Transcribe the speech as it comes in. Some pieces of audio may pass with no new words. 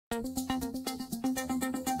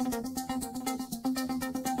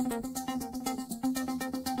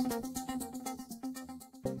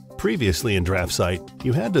Previously in DraftSight,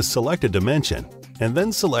 you had to select a dimension and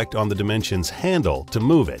then select on the dimension's handle to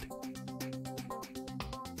move it.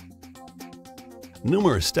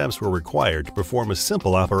 Numerous steps were required to perform a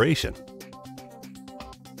simple operation.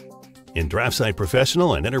 In DraftSight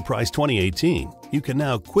Professional and Enterprise 2018, you can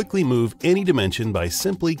now quickly move any dimension by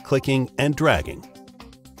simply clicking and dragging.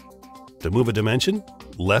 To move a dimension,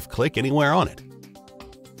 left-click anywhere on it.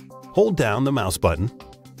 Hold down the mouse button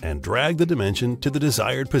and drag the dimension to the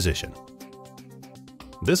desired position.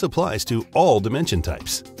 This applies to all dimension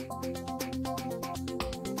types.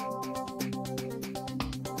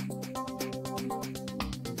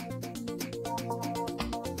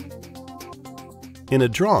 In a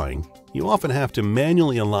drawing, you often have to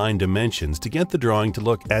manually align dimensions to get the drawing to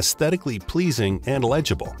look aesthetically pleasing and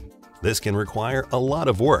legible. This can require a lot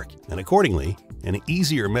of work, and accordingly, an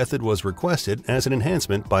easier method was requested as an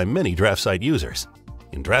enhancement by many DraftSight users.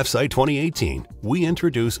 In DraftSight 2018, we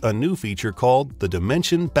introduce a new feature called the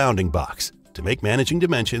Dimension Bounding Box to make managing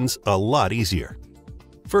dimensions a lot easier.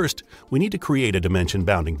 First, we need to create a dimension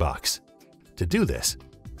bounding box. To do this,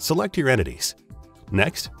 select your entities.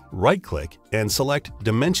 Next, right-click and select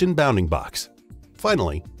Dimension Bounding Box.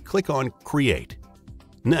 Finally, click on Create.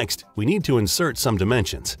 Next, we need to insert some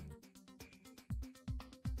dimensions.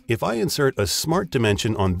 If I insert a smart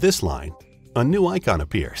dimension on this line, a new icon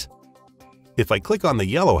appears. If I click on the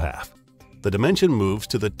yellow half, the dimension moves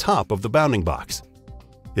to the top of the bounding box.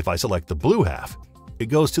 If I select the blue half, it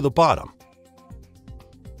goes to the bottom.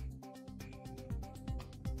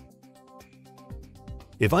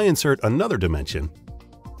 If I insert another dimension,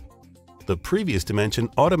 the previous dimension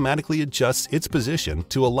automatically adjusts its position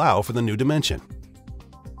to allow for the new dimension.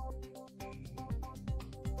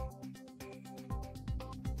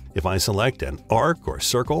 If I select an arc or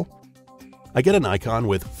circle, I get an icon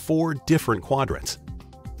with 4 different quadrants.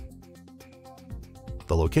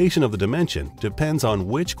 The location of the dimension depends on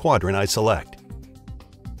which quadrant I select.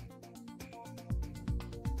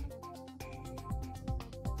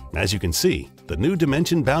 As you can see, the new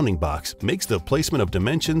dimension bounding box makes the placement of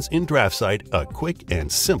dimensions in DraftSight a quick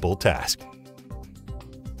and simple task.